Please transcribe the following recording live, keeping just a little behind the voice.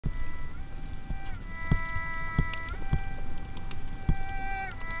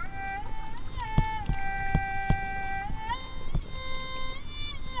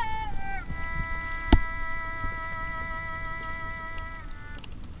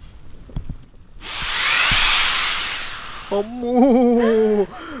අම්මෝ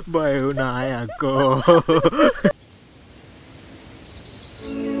බය වුණා යකෝ.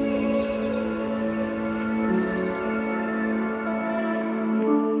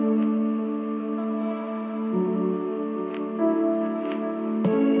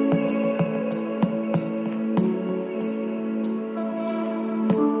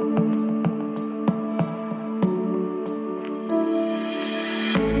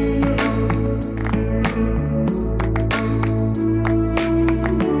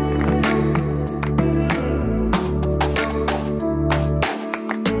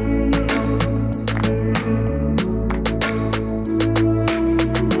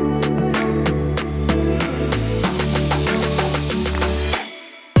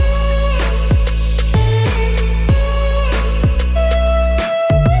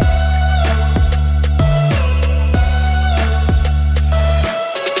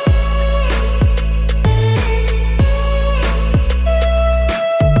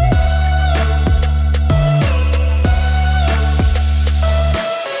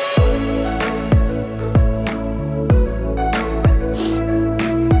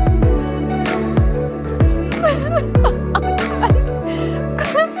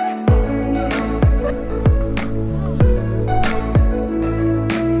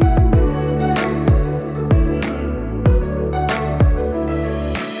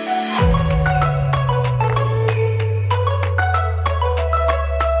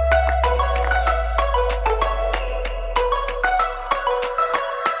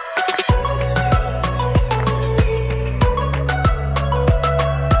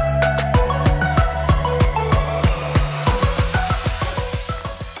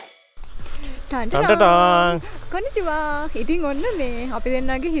 කොනිචිවා ඉතින් ඔන්න මේ අපි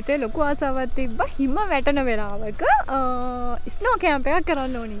දෙන්නගේ හිතේ ලොකු ආසාවක් තිබ්බා හිම වැටෙන වෙලාවක ස්නෝ කැම්ප් එකක්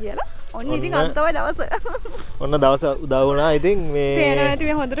කරන්න ඕනි කියලා. ඔන්න ඉතින් අද තමයි දවස. ඔන්න දවස උදා වුණා. ඉතින් මේ පේනවා ඇති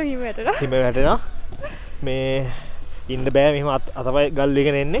මේ හොඳට හිම වැටෙනවා. හිම වැටෙනවා. මේ ඉන්න බෑ මෙහෙම අතපය ගල්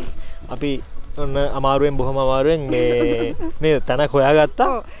වෙගෙන එන්නේ. අපි ඔන්න අමාරුවෙන් බොහොම අමාරුවෙන් මේ තැනක් හොයාගත්තා.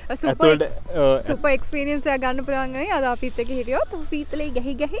 සුපර් එක්ස්පීරියන්ස් එකක් ගන්න පුළුවන් වෙයි. අද අපිත් එක්ක හිටියොත් සීතලේ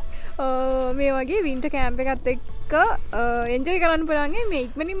ගැහි මේ වගේ වින්ටර් කැම්ප් එකත් එක්ක එන්ජොයි කරන්න පුළුවන්. මේ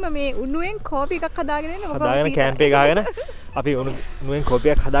ඉක්මනින්ම මේ උණුවෙන් කෝපි එකක් හදාගෙන එන්න. හදාගෙන කැම්ප් එක ගාගෙන අපි උණුවෙන් කෝපි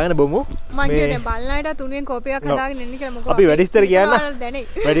එකක් හදාගෙන බොමු. මම කියන්නේ බලන්නයිටත් උණුවෙන් කෝපි එකක් හදාගෙන එන්න කියලා. මොකද අපි වැඩිස්තර කියන්න.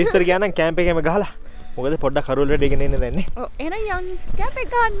 වැඩිස්තර කියන්න කැම්ප් එකේම ගහලා. මොකද පොඩ්ඩක් කරුවල වැඩ ඉගෙන එන්න දැන්නේ. ඔව් එහෙනම් යන් කැම්ප් එක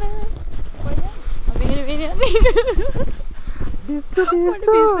ගන්න.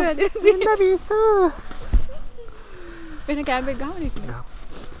 වෙන කැම්ප් එක ගහන්න ඉතින්.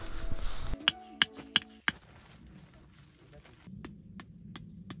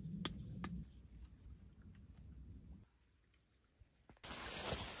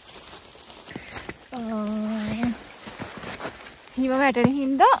 හිම වැටෙන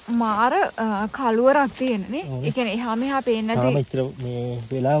හින්දා මාර කළුවරක් තියෙනනේ. ඒ කියන්නේ එහා මෙහා පේන්නේ නැති. තාම ඉතර මේ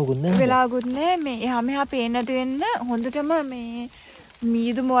වෙලාවකුත් නැහැ. මේ එහා මෙහා පේන්නේ නැති වෙන්න හොඳටම මේ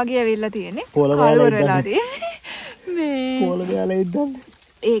මීදුම වගේ ඇවිල්ලා තියෙන්නේ. කළුවර වෙලා තියෙන්නේ. මේ පොළ බෑලා ඉද්දන්න.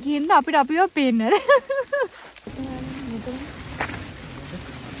 ඒකින්ද අපිට අපිව පේන්නේ නැහැ.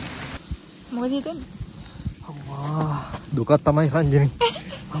 මොකද හිතන්නේ? අම්මා දුකක් තමයි රංජනි.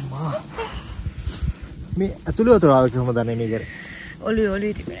 අම්මා මේ ඇතුළේ වතුර ආවේ කොහොමද දන්නේ මේ කරේ? ඔලි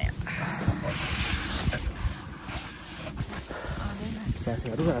තිබුණේ. දැන්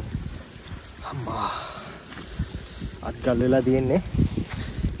අරු කරා. අම්මා අත්කල් වෙලා තියෙන්නේ.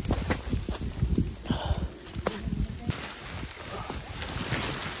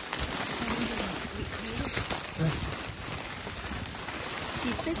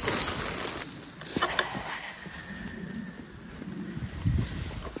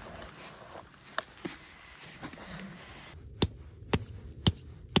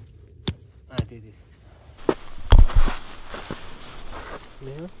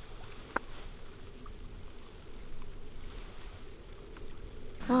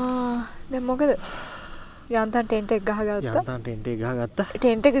 දැන් මොකද යන්තම් ටෙන්ට් එක ගහගත්තා.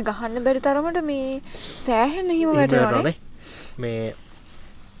 ටෙන්ට් එක ගහන්න බැරි තරමට මේ සෑහෙන හිම වැටෙනවානේ. මේ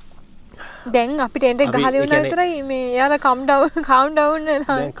දැන් අපි ටෙන්ට් එක ගහලා ඉවර විතරයි මේ යාලා calm down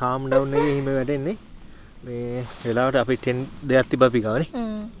වෙලා. දැන් calm down එකේ හිම වැටෙන්නේ. මේ වෙලාවට අපි ටෙන්ට් දෙකක් තිබ්බා අපි ගානේ.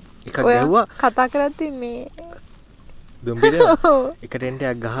 එකක් ගැහුවා. කතා කරද්දි මේ දුම්බිර එක ටෙන්ට්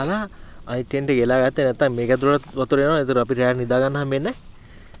එකක් ගහලා අනිත් ටෙන්ට් එක එලා ගත්තේ නැත්නම් මේක ඇතුළට වතුර එනවා. ඒතර අපි රැට නිදා ගන්න හම්බෙන්නේ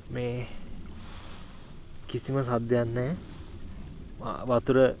මේ කිසිම සද්දයක් නැහැ.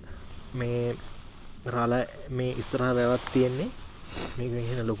 වතුර මේ රළ මේ ඉස්සරහා වැවක් තියෙන්නේ. මේක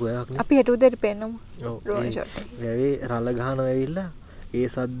වෙන ලොකු වැවක් නේ. අපි හෙට උදේට පෙන්නමු. ඔව්. වැවේ රළ ගහනවා ඇවිල්ලා ඒ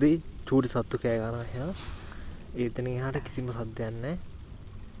සද්දේ චූටි සත්තු කෑ ගන්නවා එහෙනම් එතන එහාට කිසිම සද්දයක් නැහැ.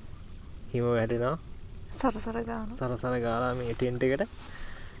 හිම වැටෙනවා. සරසර ගාන. සරසර ගාලා මේ ටෙන්ට් එකට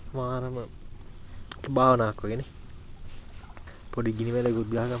මාරම භාවනාවක් වගේනේ. පොඩි ගිනි වැලකුත්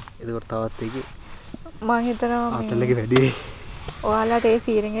ගහගමු. එතකොට තවත් ඒකේ මම හිතනවා මේ ආතල් එක වැඩි වෙයි. ඔයාලට ඒ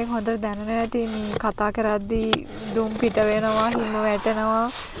ෆීලිං එක හොඳට දැනෙන්නේ නැති මේ කතා කරද්දී දුම් පිට වෙනවා, හිම වැටෙනවා,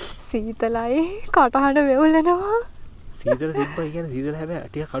 සීතලයි, කටහඬ වෙවුලනවා. සීතල තිබ්බා කියන්නේ සීතල හැබැයි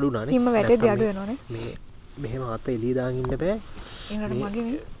ටිකක් අඩු වුණානේ. හිම වැටෙද්දී අඩු වෙනවනේ. මේ මෙහෙම අත එළිය දාගෙන ඉන්න බෑ. ඒනට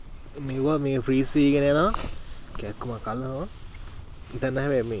මගේ මේවා මේ ෆ්‍රීස් වීගෙන යනවා. කැක්කම කල්නවා. දැන්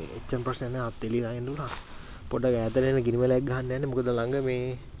හැබැයි මේ එච්චර ප්‍රශ්න නැහැ අත එළිය දාගෙන ඉන්නවා. පොඩ්ඩක් ඈතට එන ගිනි වැලයක් ගහන්න යන්නේ. මොකද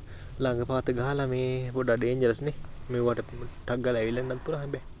ළඟ පාත ගහලා මේ පොඩ්ඩක් ඩේන්ජරස් නේ. මේවට ටක් ගාලා ඇවිල්ලා යන්නත් පුළුවන්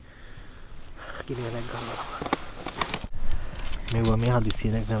හැබැයි. ගිනි වැලයක් ගහලා. මේවා මේ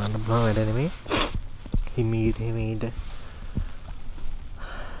හදිස්සියට කරන්න පුළුවන් වැඩ නෙමෙයි. හිමීට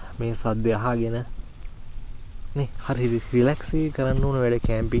මේ සද්ද අහගෙන නේ හරි රිලැක්ස් කරන්න ඕන වැඩ.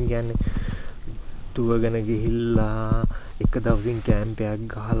 කැම්පින් කියන්නේ තුවගෙන ගිහිල්ලා එක දවසින් කැම්පයක්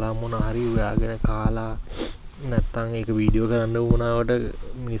ගහලා මොන හරි උයාගෙන කාලා නැත්තම් ඒක වීඩියෝ කරන්න වුණාවට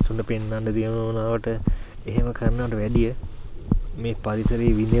මිනිස්සුන්ට පෙන්වන්න දින වුණාවට එහෙම කරනවට වැඩිය මේ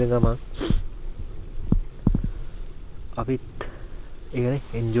පරිසරයේ විඳින ගමන් අපිත් ඒකනේ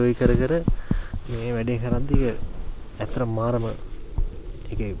එන්ජොයි කර මේ වැඩේ කරද්දී ඇත්තට මාරම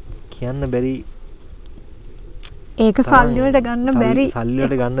ඒක කියන්න බැරි. ඒක සල්ලි වලට ගන්න බැරි. සල්ලි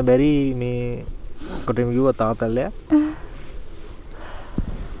වලට ගන්න බැරි මේ කොටෙම කිව්වා තාතල්ලය.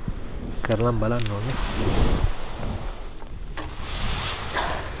 කරලා බලන්න ඕනේ.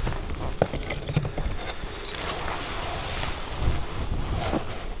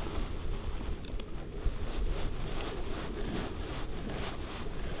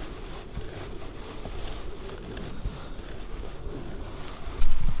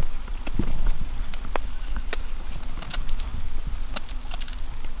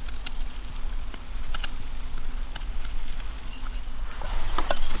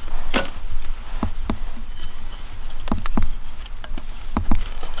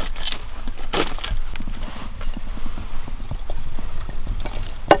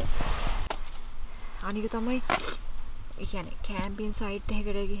 අනික තමයි ඒ කියන්නේ කැම්පින් සයිට්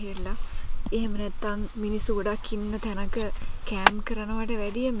එකකට ගිහිල්ලා එහෙම නැත්තම් මිනිස්සු ගොඩක් ඉන්න තැනක කැම්ප් කරනවට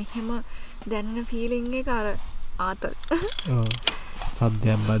වැඩිය මෙහෙම දැනෙන ෆීලිං එක අර ආතල්. ඔව්.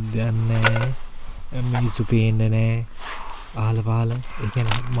 සද්දයක් බද්දයක් නැහැ. මිනිස්සු පේන්නේ නැහැ. අහල පහල. ඒ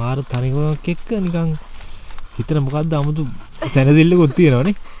කියන්නේ මාර තනිකමක් එක්ක නිකන් හිතන මොකද්ද 아무තු සැනසෙල්ලකුත්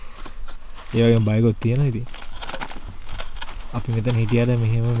තියෙනවනේ. ඒ වගේම බයකුත් තියෙනවා ඉතින්. අපි මෙතන හිටියට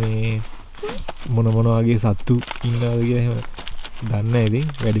මෙහෙම මේ මොන වගේ සත්තු ඉන්නවද කියලා එහෙම දන්නේ නැහැ ඉතින්.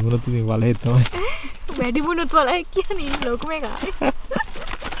 වැඩිමුණොත් ඉතින් වලහෙත් තමයි. වැඩිමුණොත් වලහෙක් කියන්නේ ඉන්න ලොකුම එක.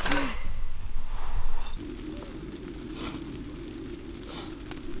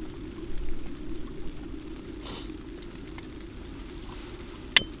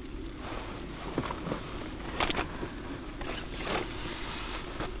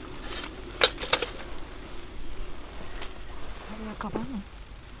 කපන්න.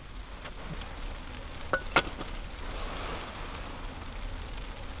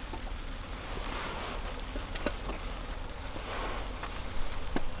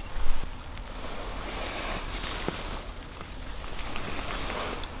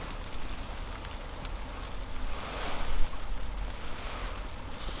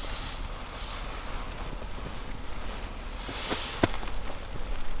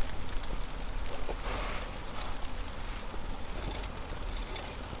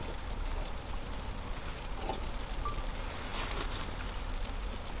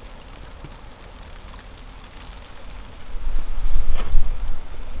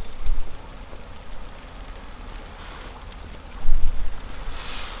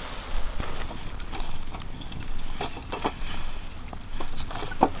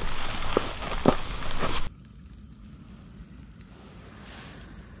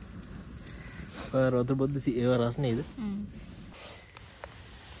 රොතර බොද්ද ඒව රස නේද?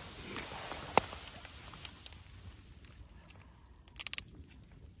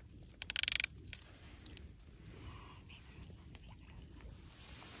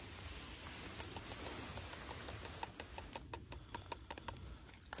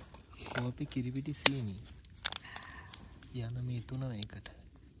 කෝපි කිරිපිටි සීනි යන මේ තුනම එකට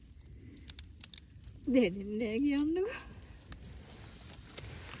දෙන්නේ නැහැ කියන්නකෝ.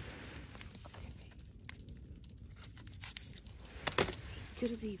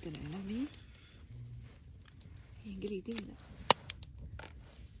 ඉච්චර සීතල නෑ මේ. එංගලි ඉතින්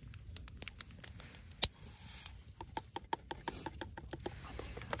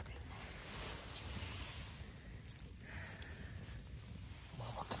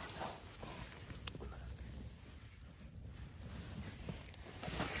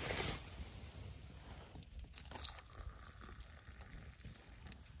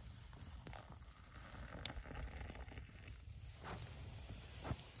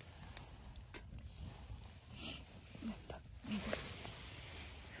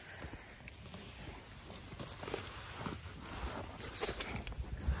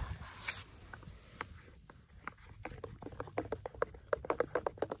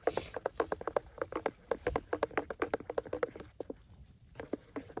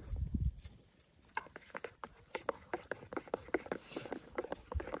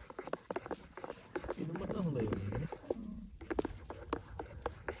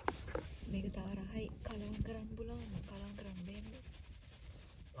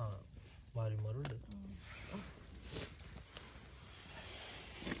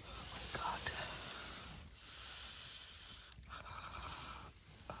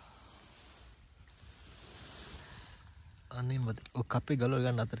මත ඔය කප්පේ ගලවල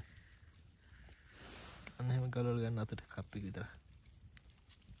ගන්න අතර අන්න එහෙම ගලවල ගන්න අතර කප්පේ විතර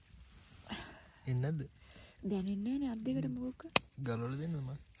එන්නේ නැද්ද දැනෙන්නේ නැහැ නේ අත් දෙකට මොකක් ගලවල දෙන්නද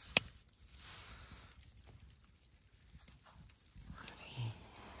මම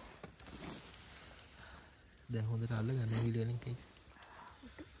දැන් හොඳට අල්ල ගන්න වීඩියෝ ලින්ක් එක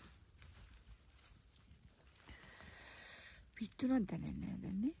පිච්චුණක් දැනෙන්නේ නැහැ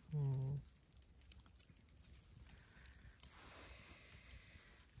දැන් නේ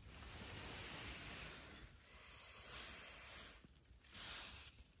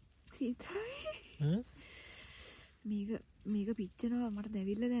මේක පිච්චෙනවා මට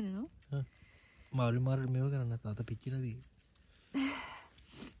දැවිල්ල දැනෙනවා මාරු මේව කරන්න තාත පිච්චිලා දී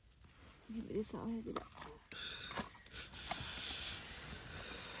මේ සාහදිලා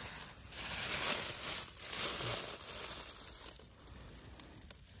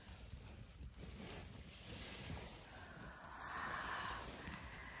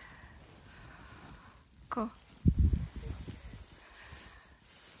ko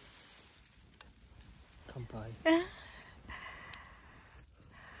kampai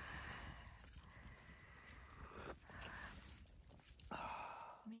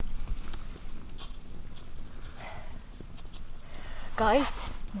guys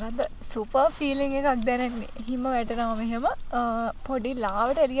මොකද සුපර් ෆීලිං එකක් දැනෙන්නේ හිම වැටෙනවා මෙහෙම පොඩි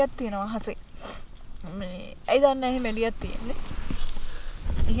ලාවට එළියක් තියෙනවා හසේ මේ ඇයි දන්නේ නැහැ එහෙම එළියක් තියෙන්නේ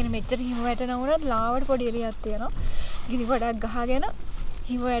ඒ කියන්නේ මෙච්චර හිම වැටෙනවා වුණත් ලාවට පොඩි එළියක් තියෙනවා ගිනි ගොඩක් ගහගෙන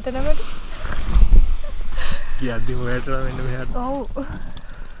හිම වැටෙනකොට යද්දි වැටෙනවා මෙන්න මෙහාට ඔව්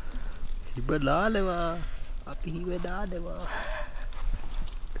හිම දාලවා අපි හිම දානවා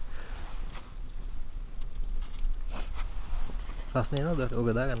රස්නේ නේද ඔක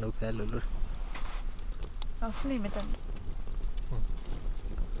දාගන්න ඔක පැල්ලවල රස්නේ මෙතන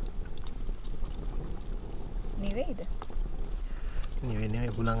නෙවෙයිද නෙවෙයි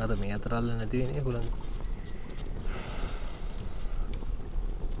හුලං අත මේ අතර අල්ල නැති වෙන්නේ හුලං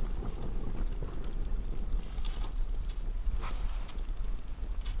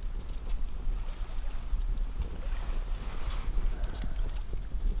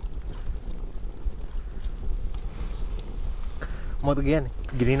මොකද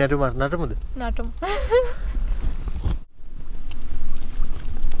කියන්නේ ගිනි නටුම නටමුද නටමු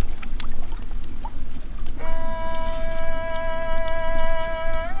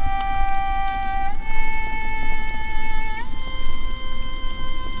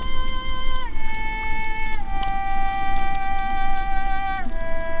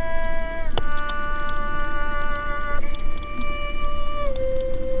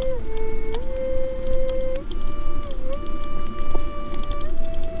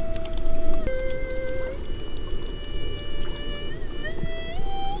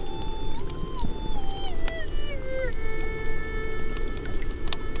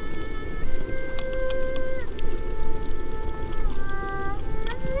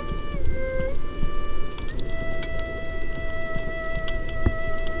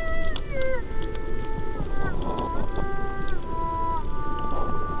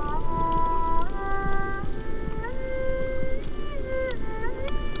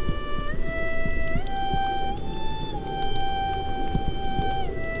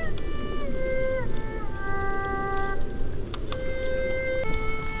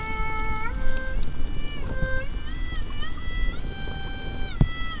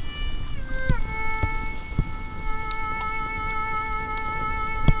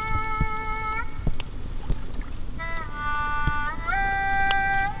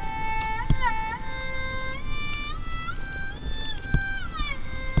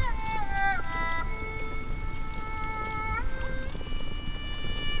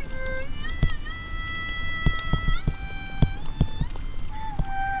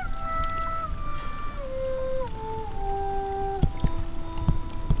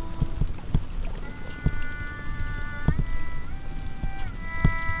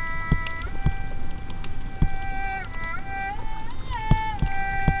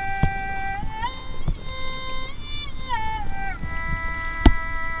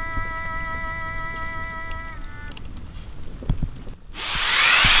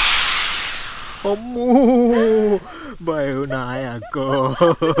අම්මෝ බය වුණා අයකෝ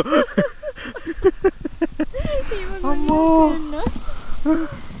අම්මෝ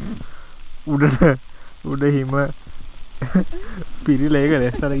උඩ හිම පිරිලා ඒක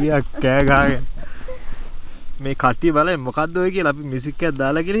රැස්සට ගියා කෑ ගහගෙන මේ කට්ටිය බලන්න මොකද්ද ඔය කියලා අපි මියුසික් එකක්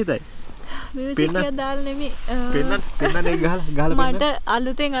දාලා කියලා හිතයි මියුසික් එකක් දාලා නෙමෙයි පෙන්නන්නේ ගහලා මට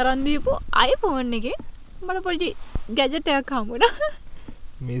අලුතෙන් අරන් දීපු iPhone එකේ මට පොඩි ගැජට් එකක් හම්බුණා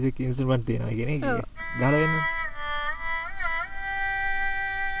මියුසික් ඉන්ස්ට්‍රුමන්ට් තියෙනවා කියන එක ගහලා වෙන්න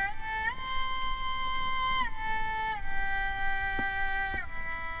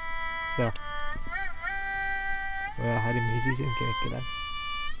හරි මියුසිෂියන් කෙනෙක් කියලා.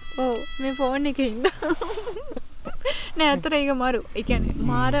 ඔව් මේ ෆෝන් එකේ ඉන්න. නෑ අතට ඒක මරු. ඒ කියන්නේ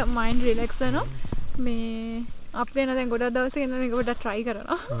මාර මයින්ඩ් රිලැක්ස් වෙනවා. මේ අපි වෙන දැන් ගොඩක් දවසක ඉඳන් මේක පොඩ්ඩක් try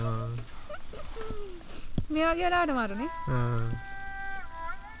කරනවා. මේ වගේ වෙලාවට මරුනේ.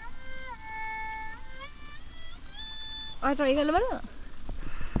 ආ try කරලා බලන්න.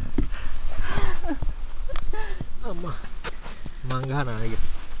 අම්මා මං ගහනවා ඒක.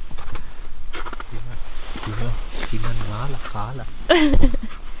 Siman kalah.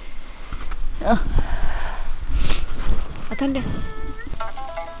 Akan deh.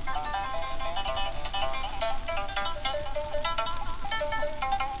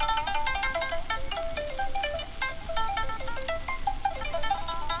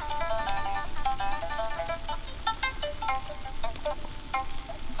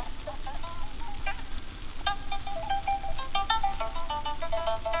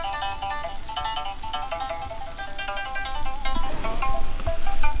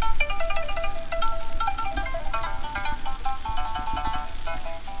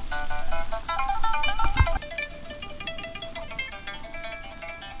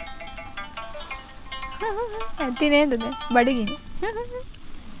 ඇති නේද බඩගිනි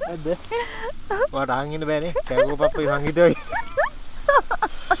ඇද්ද වාට ආන් ඉන්න බෑනේ කැවෝ පප්පේ සංගීතය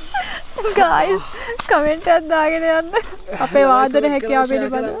ගයිස් කමෙන්ට් එකක් දාගෙන යන්න අපේ වාදන හැකියාව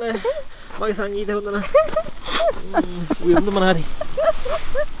පිළිබඳව මගේ සංගීතය හොඳ නැහැ උයම්ද මොන හරි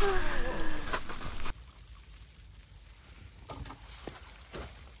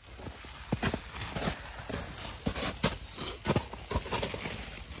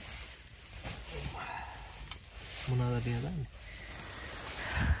මොනවද තියන්නේ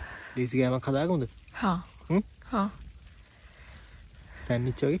දේසි ගෑමක් හදාගමුද හා හා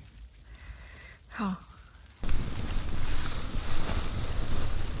සෑන්ඩ්විච් වගේ හා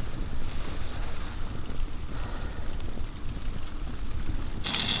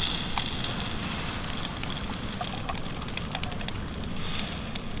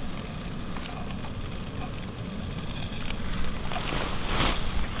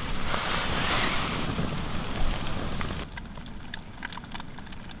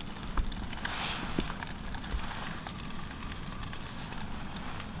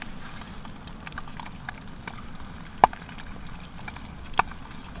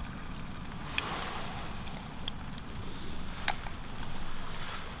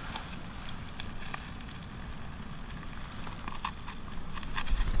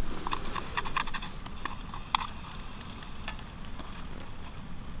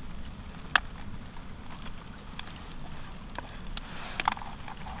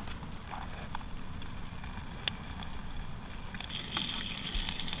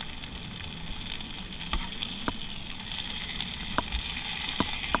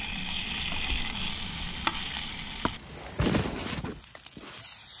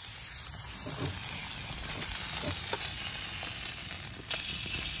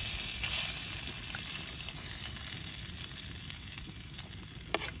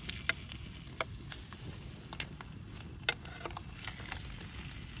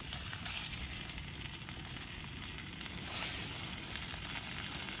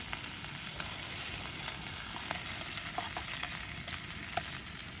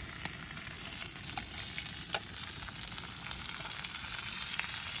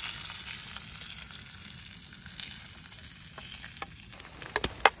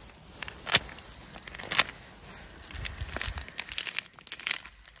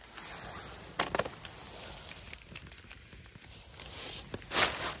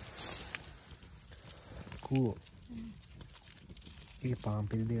cool ini paham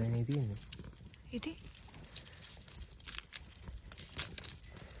pilih dia ini Iti?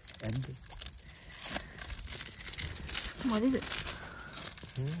 ada What is it?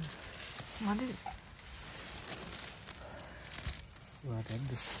 What is it? What is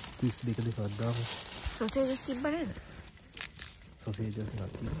this? This dekat ada. Sausage simpan ada? Sausage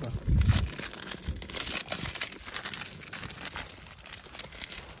not simpan.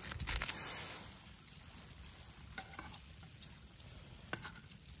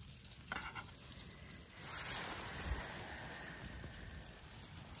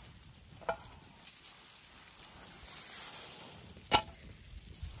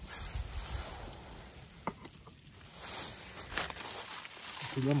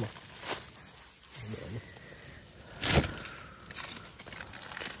 Lama.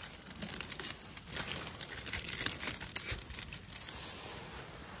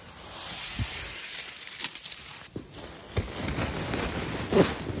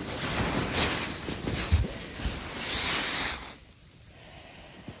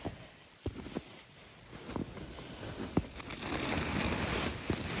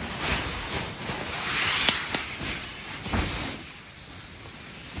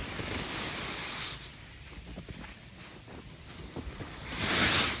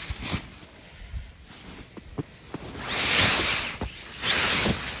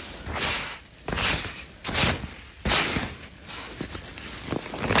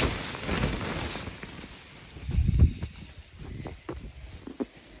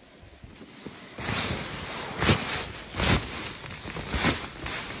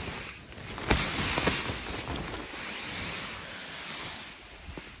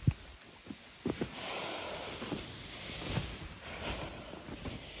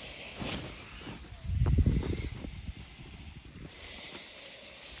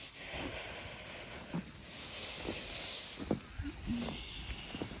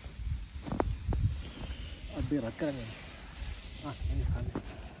 අපි රත් කරන්නේ. එන්න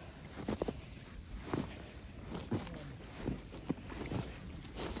කන්න.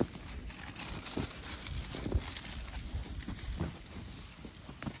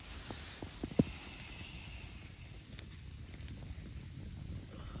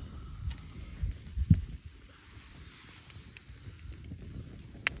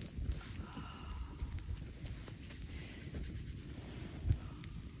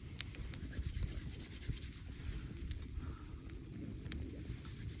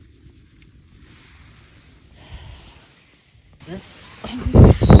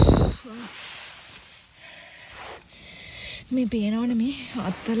 මේ පේනවනේ මේ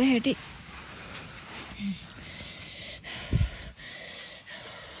අත්තල හැටි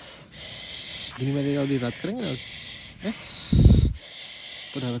ගිනි මැලේ කවුද රත් කරන්නේ ඈ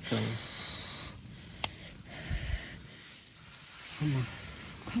පොඩ රත් කරන්නේ අම්මා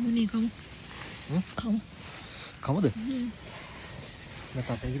කමුනේ කමු කමුද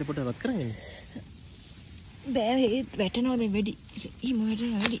නැත්නම් අපේ පොඩ රත් කරන්නේ බෑ ඒ වැටෙනවද වැඩි හිම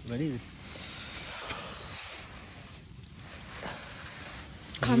වැටෙනවද වැඩිද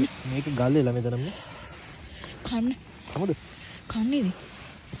කන්න මේක ගල්ලෙලා මෙතනම කන්න කමුද කන්නේද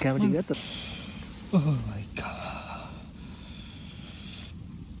කැමරි ගත්තා oh my god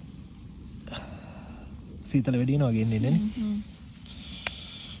සීතල වැඩි වෙනවා වගේ එන්නේ නේ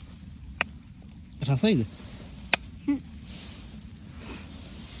රසයිද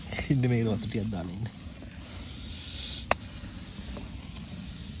ඉන්න මේක වතු ටිකක් දාලා ඉන්න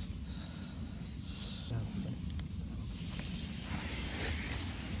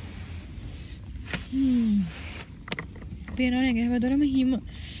පේනවනේ හැමදැනම හිම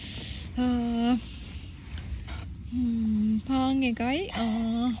පාන් එකයි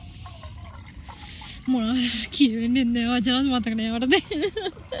මොනවා කියවෙන්නේ නැහැ වචන මතක නෑ මටද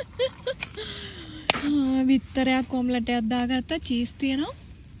බිත්තරයක් කොම්ලටයක් දාගත්තා චීස්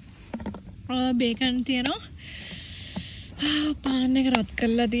තියෙනවා බේකන් තියෙනවා පාන් එක රත්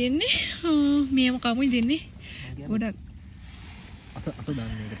කරලා තියෙන්නේ මේම කමුයි දෙන්නේ ගොඩක් අත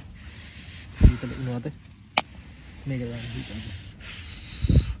දාන්න මේක සීතල ඉනවද මේක දාන්න සීතල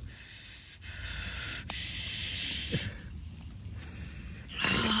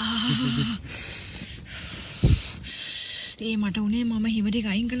ඒ මට උනේ මම හිම ටික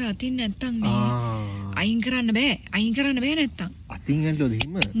අයින් කළා අතින් නැත්තම් මේ අයින් කරන්න බෑ නැත්තම් අතින් ඇල්ලුවද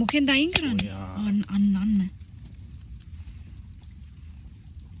හිම මොකෙන්ද අයින් කරන්නේ අන්න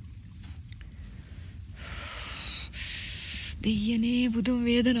දෙයනේ පුදුම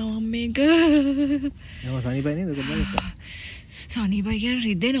වේදනාවක් මේක නම සනීපයි නේද ඔක සනීපයි කියන්නේ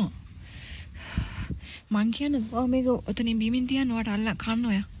රිදෙනවා මං කියන්නේ මේක ඔතනින් බීමින් තියන්න ඔයාට අල්ල කන්න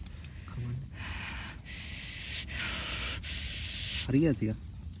ඔයා හරියට ටික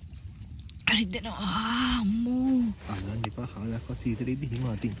රිදෙනවා අම්මෝ අල්ලන්න එපා කවදාවත් සීතලෙද්දි හිම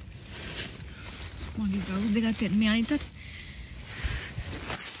අතින් මගේ ගවුස් දෙකත් මේ අනිතත්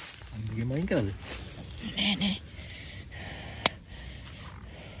අන්තිගේ මයින් කරද නෑ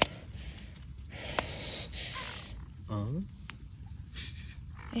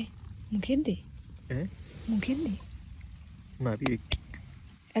මොකෙන්ද නරි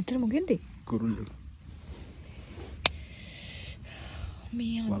ඇත්තට මොකෙන්ද කුරුල්ලෝ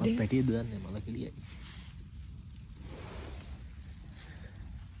මේ වලස් පැටියද දන්නේ මල කෙලියයි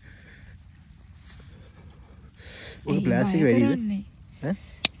ඔය ප්ලාස්ටික් වැඩිද ඈ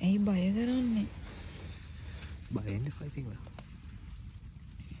ඇයි බය කරන්නේ බයෙන් ෆයිටිං ලා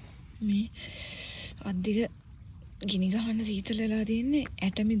මේ අද්දික ගිනි ගහන්න සීතල වෙලා තියෙන්නේ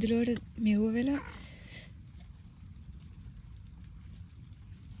ඇට මිදුල වලට මෙව වෙලා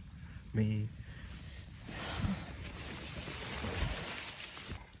මේ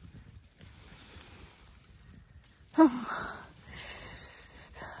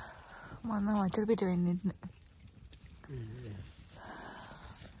මම වචර පිට වෙන්නේ නැහැ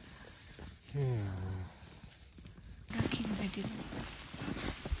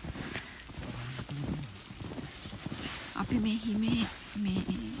අපි මේ හිමේ මේ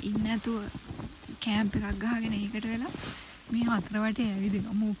ඉන්න නැතුව කැම්ප් එකක් ගහගෙන ඒකට වෙලා මේ හතර වටේ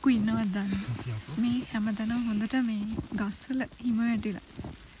ඇවිදිනවා මොකු ඉන්නවද දන්නේ මේ හැමතැනම හොඳට මේ ගස්වල හිම වැටිලා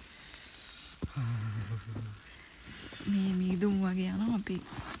මේ මීදුම් වගේ යනවා අපි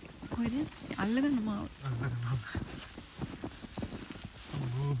කොහෙද අල්ලගන්න මාව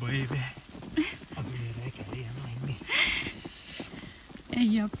ඕ බයිබේ අපි රෑ කැලේ යනවා ඉන්නේ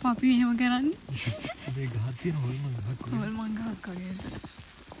ඇයි අප්පා අපි එහෙම කරන්නේ මේ ගහක් තියෙන හොල්මන් ගහක් වගේ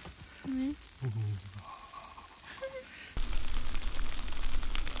මේ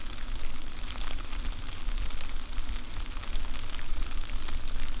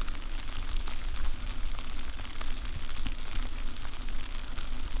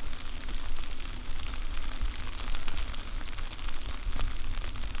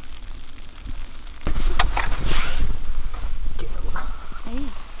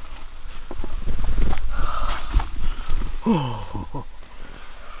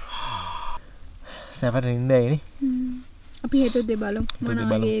සැපට නින්දයිනේ. අපි හෙට දෙ බලමු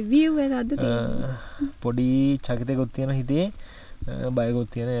මොනවාගේ view එකක්ද තියෙන්නේ. පොඩි චකිතයකුත් තියෙන හිතේ බයකුත්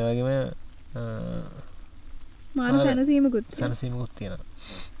තියෙන ඒ වගේම මාන සැනසීමකුත් තියෙනවා.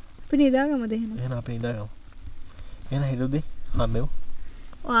 අපි නිදාගමුද එහෙනම්? එහෙනම් අපි නිදාගමු. එහෙනම් හෙට දෙ හම්බෙමු.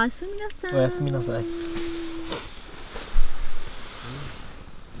 ඔයාස්මිනසයි.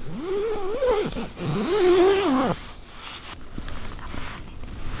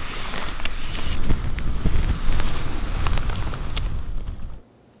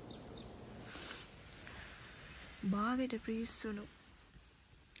 බාගෙට ප්‍රීස්සුණු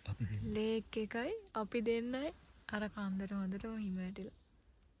ලේක් එකයි අපි දෙන්නයි අර කන්දට හොඳටම හිම වැටිලා.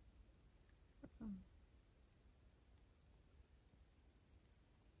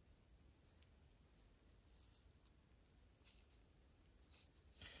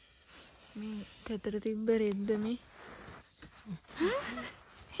 මේ තෙතර තිබ්බ රෙද්ද මේ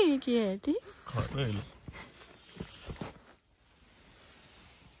ඒකේ ඇටි කවල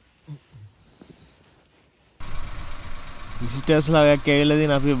විසිටර්ස්ලා එකක් ඇවිල්ලා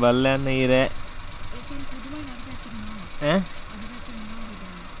දින අපි බලලා යන්න ඊරෑ. ඈ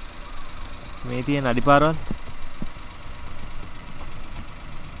මේ තියෙන අඩිපාරවල්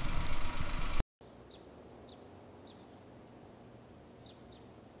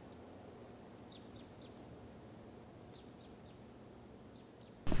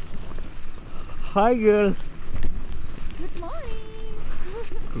Hi girl. Good morning.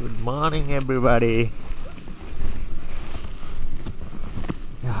 Good morning everybody.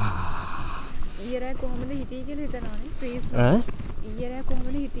 ඊයරෑ කොහොමද හිටියේ කියලා හිතනවනේ ප්‍රීස්. ඊයරෑ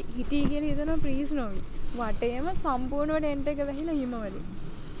කොහොමද හිටියේ කියලා හිතනවා ප්‍රීස් නොවි. වටේම සම්පූර්ණව ටෙන්ට් එක වැහිලා හිම වලින්.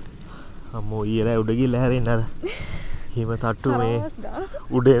 අම්මෝ ඊයරෑ උඩ ගිහලා හැරෙන්න අර හිම තට්ටු මේ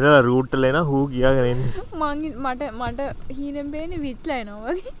උඩ එන රූට් වල එන හූ කියාගෙන එන්නේ. මට හීනෙන් බේන්නේ විත්ලා එනවා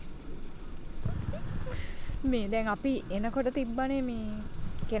වගේ. මේ දැන් අපි එනකොට තිබ්බනේ මේ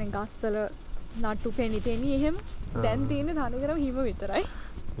කියන්නේ ගස්වල නටු පෙනි එහෙම. දැන් තියෙන්නේ තනිකරම හිම විතරයි.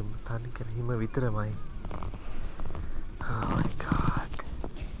 තනිකර හිම විතරමයි. Oh my god.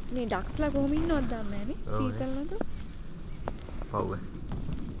 මේ ඩක්ස්ලා කොහොම ඉන්නවද දන්නේ නැනේ. සීතල නේද? ඔව්.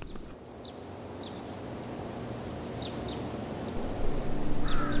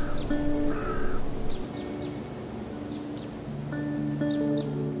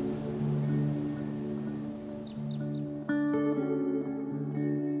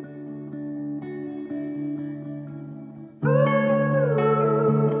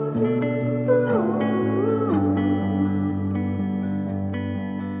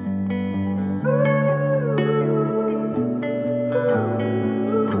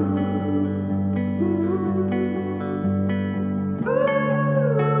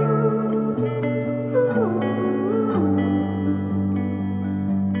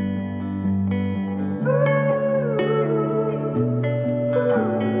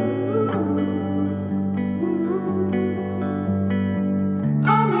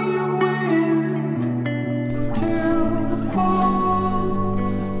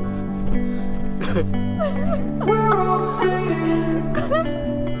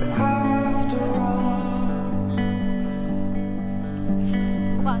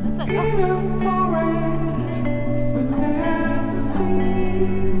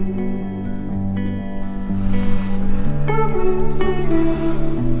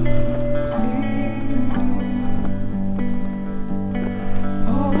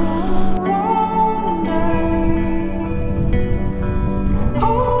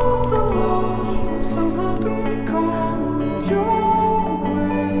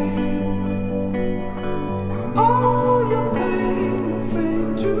 All your pain will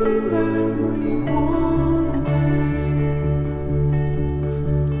fade to memory.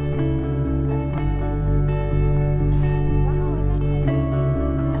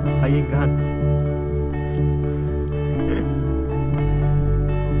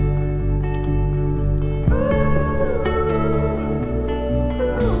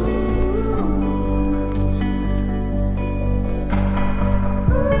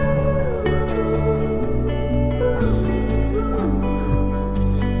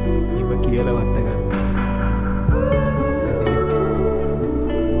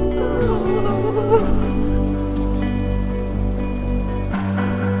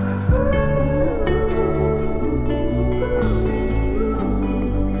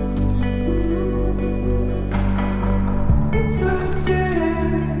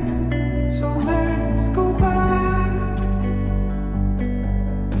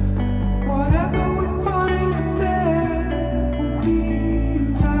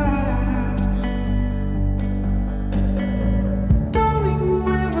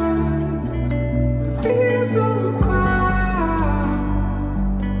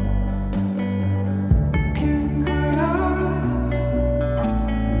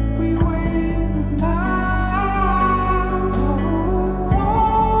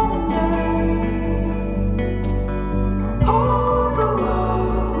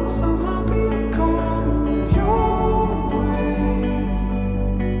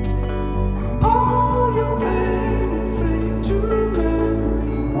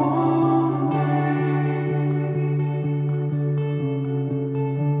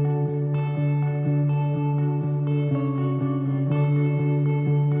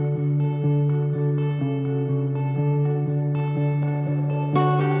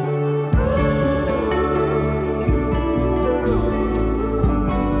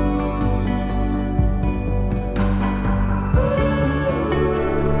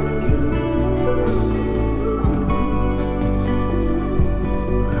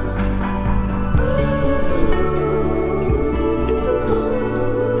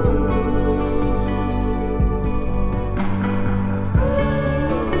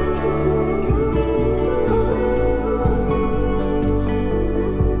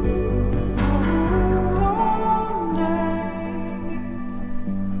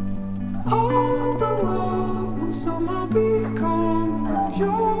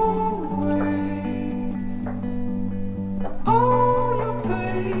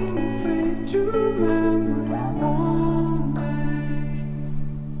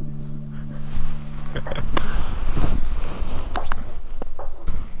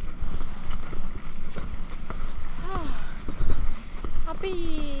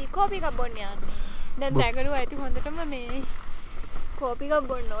 කෝපි එකක් බොන්න යන්නේ. දැන් දැකලා ඇති හොඳටම මේ කෝපි එකක්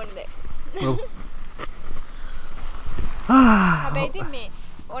බොන්න ඕනේ. හැබැයි ඉතින් මේ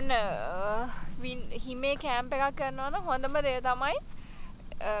ඔන්න හිමේ කැම්ප් එකක් කරනවා නම් හොඳම දේ තමයි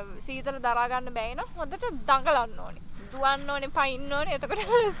සීතල දරා ගන්න බැයි නම් හොඳට දඟලන්න ඕනේ. දුවන්න ඕනේ, පයින්න ඕනේ. එතකොට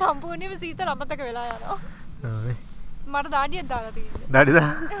සම්පූර්ණයෙන්ම සීතල අමතක වෙලා යනවා. මට දාඩියක් දාලා තියෙන්නේ. දාඩි දා.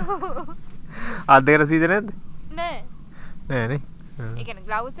 අත් දෙකට සීතල නැද්ද? නෑ. නෑ නේ. ඒ කියන්නේ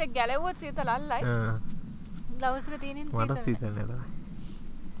ග්ලව්ස් එක ගැලවුවොත් සීතල අල්ලයි. ග්ලව්ස් එක තියෙනින් සීතල. මට සීතල නෑ තමයි.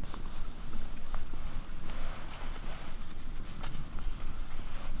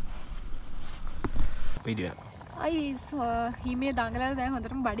 වීඩියෝ. හිමේ දඟලලා දැන්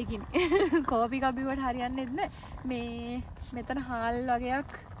හොඳටම බඩගිනි. කෝපි එකක් බිව්වට හරියන්නේ නැහැ. මේ මෙතන හාල් වගේක්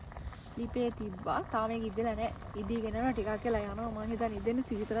ලිපේ තිබ්බා. තාම ඒක ඉදලා නැහැ. ඉදීගෙන යනවා ටිකක් වෙලා යනවා. මම හිතන්නේ ඉදෙන්න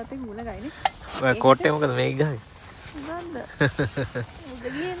සීතලත් එක්ක මුල ගයිනේ. ඔය කෝට් එක මොකද මේක ගහන්නේ? නන්ද.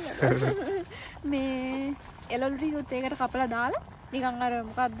 මේ එළවලු ටිකත් ඒකට කපලා දාලා නිකන් අර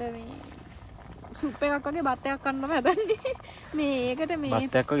මොකද්ද මේ සුප් එකක් වගේ බත් එකක් කන්නම හදන්නේ. මේ ඒකට මේ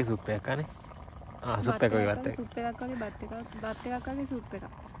බත් එකක් වගේ සුප් එකක් කන්නේ. සුප් එකක් වගේ බත් එකක්. සුප් එකක් වගේ බත් එකක් වගේ සුප් එකක්.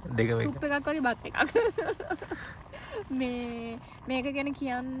 දෙකම එක. සුප් එකක් වගේ බත් එකක්. මේක ගැන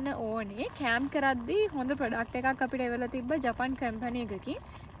කියන්න ඕනේ කෑම් කරද්දී හොඳ ප්‍රොඩක්ට් එකක් අපිට එවලා තිබ්බ ජපන් කම්පැනි එකකින්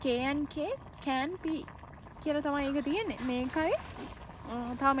K&K can P කියලා තමයි ඒක තියෙන්නේ. මේකයි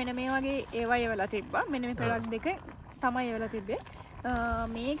තාම මෙන්න මේ වගේ ඒවා එවලා තිබ්බා. මෙන්න මේ ප්‍රොඩක්ට් දෙක තමයි එවලා තිබ්බේ.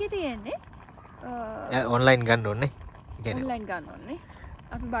 මේකේ තියෙන්නේ ඔන්ලයින් ගන්න ඕනේ. ඔන්ලයින් ගන්න ඕනේ.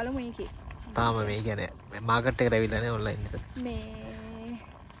 අපි බලමු මේකේ. තාම මේ කියන්නේ මාකට් එකට ඇවිල්ලා නැහැ ඔන්ලයින් එකට.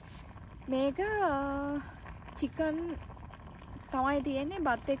 මේක චිකන් තමයි තියෙන්නේ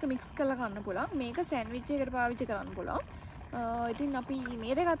බත් එක මික්ස් කරලා කන්න පුළුවන්. මේක සෑන්ඩ්විච් එකකට පාවිච්චි කරන්න පුළුවන්. ඉතින් අපි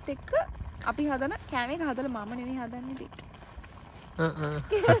මේ දෙකත් එක්ක අපි හදන කෑම එක හදලා මම නෙමෙයි හදන්නේ ඉතින්.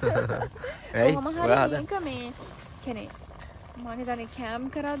 ඇයි? ඔයා හදන. මේක මේ කියන්නේ මම හිතන්නේ කෑම්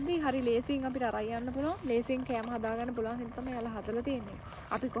කරද්දී හරි ලේසියෙන් අපිට අරයි යන්න පුළුවන්. ලේසියෙන් කෑම හදා ගන්න පුළුවන් හින්දා තමයි යාලා හදලා තියෙන්නේ.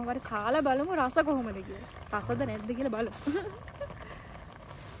 අපි කොහොම හරි කාලා බලමු රස කොහොමද කියලා. රසද නැද්ද කියලා බලමු.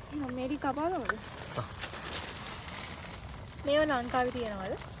 මම මේක කපාලමද? මේව ලංකාවේ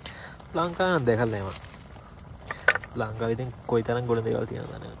තියෙනවද? ලංකාවේ නම් දැකලා නැහැ මම. ලංකාවේ ඉතින් කොයිතරම් ගොඩ දේවල්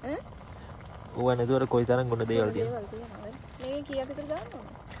තියෙනවද නේ? ඕවා නැතුවට කොයිතරම් ගොඩ දේවල් තියෙනවද? මේ කීයක් විතර දාන්නවද?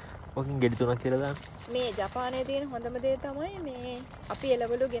 ඔකින් ගෙඩි 3ක් කියලා දාන්න. මේ ජපානයේ තියෙන හොඳම දේ තමයි මේ අපි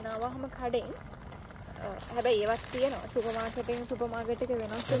එළවලු ගෙනාවහම කඩෙන් හැබැයි ඒවත් තියෙනවා සුපර් මාකට් එක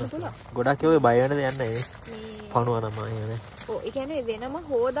වෙනස් වෙන්න පුළුවන්. ගොඩක් ඒවා බය වෙන දෙයක් නැහැ. පණුවා නම් ආයේ. ඔව් ඒ කියන්නේ වෙනම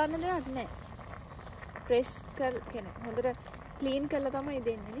හොදන්න දෙයක් නැහැ. ෆ්‍රෙෂ් කියන්නේ හොඳට ක්ලීන් කරලා තමයි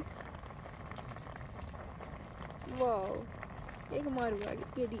දෙන්නේ නේ. වව්. ඒක මාරු වගේ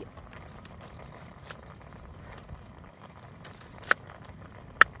ගෙඩිය.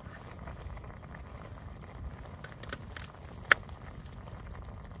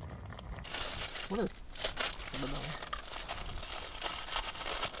 මොනද?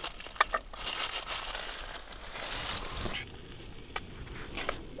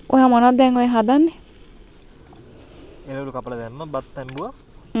 ඔයා මොනවද දැන් ඔය හදන්නේ? එළවලු කපලා දැම්ම බත් තැඹුවා.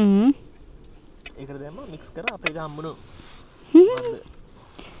 ඒකට දැම්ම මික්ස් කරා අපේ හම්බුණු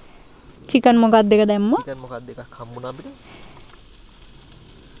චිකන් මොකක්ද එක දැම්මා? චිකන් මොකක්ද එකක් හම්බුණා අපිට.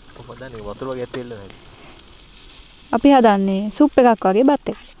 කොහොමද නේ වතුර වගේ තෙල්ල නැහැ. අපි හදන්නේ සුප් එකක් වගේ බත්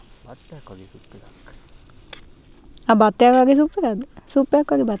එකක්. බත් එකක් වගේ සුප් එකක්. බත් එකක් වගේ සුප් එකක්ද? සුප් එකක්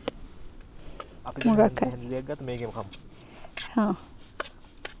වගේ බත්. අපි මොකක් හරි ගත්ත මේකෙම කමු. හා.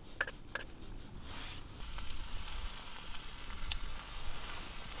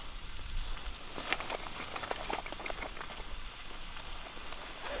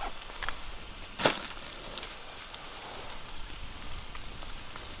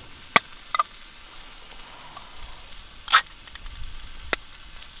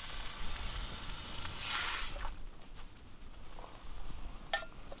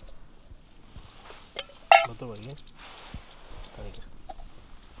 betul lagi kan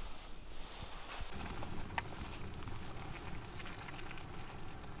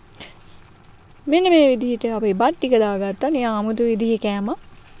මෙන්න මේ විදිහට අපි බත් ටික දාගත්තා. නේ ආමුතු විදිහේ කෑම.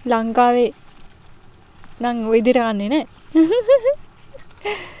 ලංකාවේ නම් ඔය විදිහට කන්නේ නැහැ.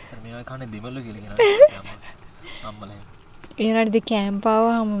 සර් මේවා කන්නේ දෙමළු කියලා කියනවා. අම්මලා. ඒනට කෑම්ප්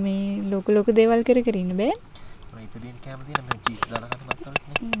ආවම මේ ලොකු දේවල් කර ඉන්න බෑ. මම ඉතින් කෑම තියෙන මම චීස් දාලා කන්න බත් වලට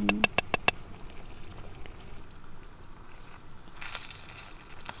නේ.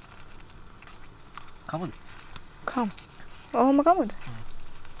 කමුද? කම්. ඔහොම කමුද?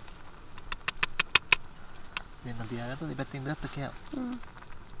 දෙන්න තියාගත්තා දෙපැත්තෙන් දාත්ත කෑම.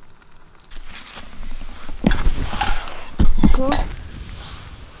 කො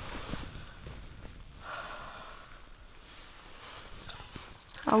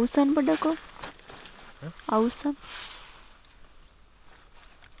අවසන් පොඩකෝ. අවසන්.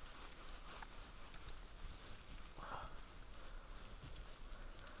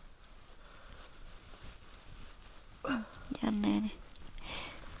 යන්නේ නේ.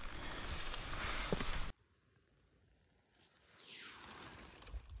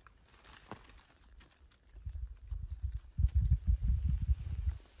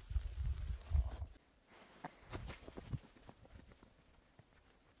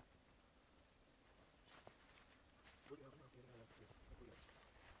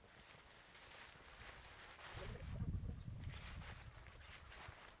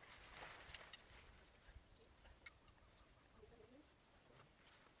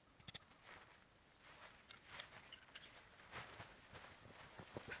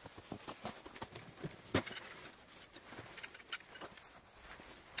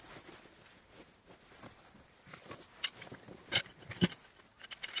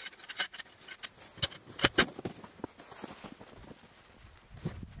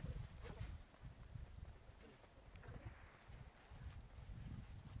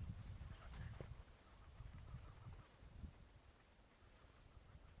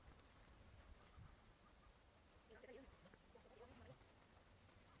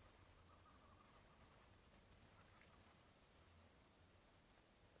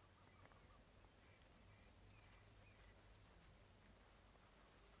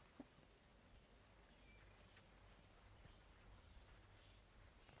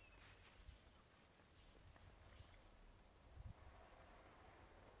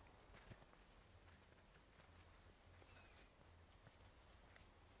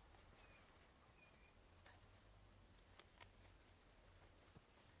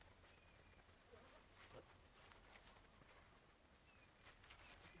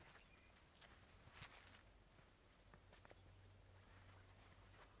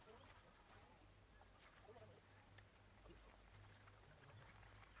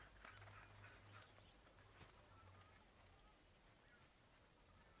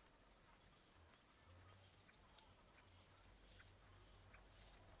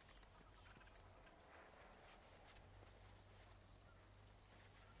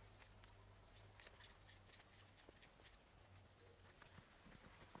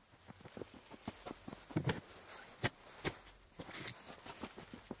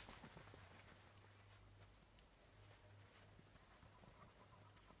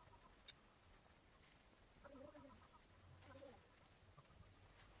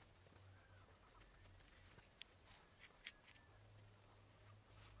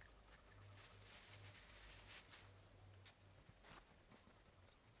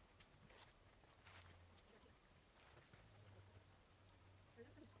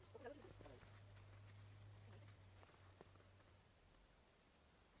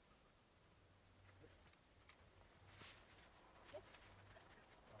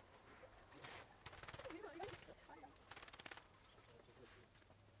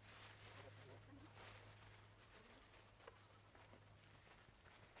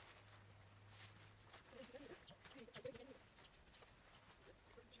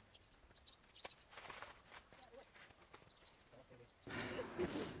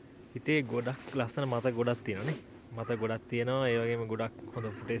 හිතේ ගොඩක් ලස්සන මත ගොඩක් තියෙනවානේ. මත ගොඩක් තියෙනවා. ඒ වගේම ගොඩක් හොඳ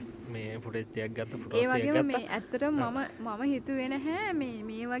ෆුටේජ් එකක් ගත්ත ෆොටෝස් ටිකක් ගත්තා. මේ ඇත්තටම මම හිතුවේ නැහැ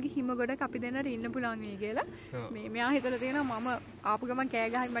මේ වගේ හිම ගොඩක් අපි දෙන්නට ඉන්න පුළුවන් වෙයි කියලා. මෙයා හිතලා තියෙනවා මම ආපු ගමන් කෑ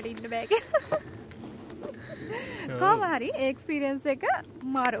ගහයි මට ඉන්න බෑ කියලා. කොහොම හරි ඒ එක්ස්පීරියන්ස් එක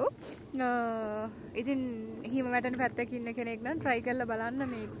මාරු. ඉතින් හිම වැටෙන පැත්තක ඉන්න කෙනෙක් නම් try කරලා බලන්න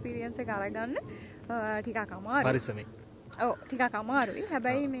මේ එක්ස්පීරියන්ස් එක අරගන්න. ටිකක් අමාරුයි. පරිස්සමෙන්. ඔව් ටිකක් අමාරුයි.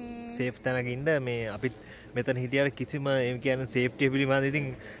 හැබැයි මේ සේෆ් තැනක ඉන්න මේ අපිත් මෙතන හිටියට කිසිම ඒ කියන්නේ සේෆ්ටි පිළිබඳ ඉතින්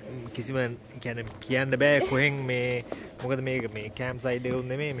කිසිම කියන්න බෑ කොහෙන් මේ මොකද මේ කැම්ප් සයිඩ් එක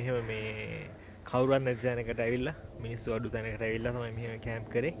උන්නේ මෙහෙම මේ කවුරුන් නැති තැනකට ඇවිල්ලා මිනිස්සු අඩු තැනකට ඇවිල්ලා තමයි මෙහෙම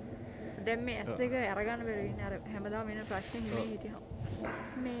කැම්ප් කරේ. දැන් මේ S2 අරගන්න බැරි වෙන්නේ අර හැමදාම වෙන ප්‍රශ්නේ හිමේ හිටියා.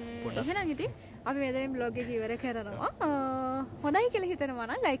 මේ එහෙනම් ඉතින් අපි මෙතනින් බ්ලොග් එක ඉවර කරනවා. හොඳයි කියලා හිතනවා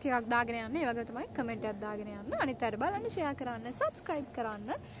නම් ලයික් එකක් දාගෙන යන්න. ඒ වගේ තමයි කමෙන්ට් එකක් දාගෙන යන්න. අනිත් අයට බලන්න ෂෙයා කරන්න, සබ්ස්ක්‍රයිබ් කරන්න.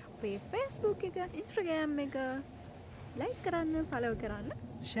 අපේ Facebook එක, Instagram එක ලයික් කරන්න, ෆලෝ කරන්න,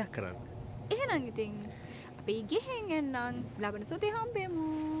 ෂෙයා කරන්න. එහෙනම් ඉතින් අපි ගෙහෙන් එන්නම්. ලබන සතියේ හම්බෙමු.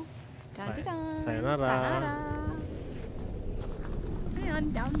 sayonara.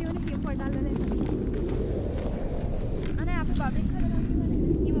 Down di mana game portal le. Ana apa babik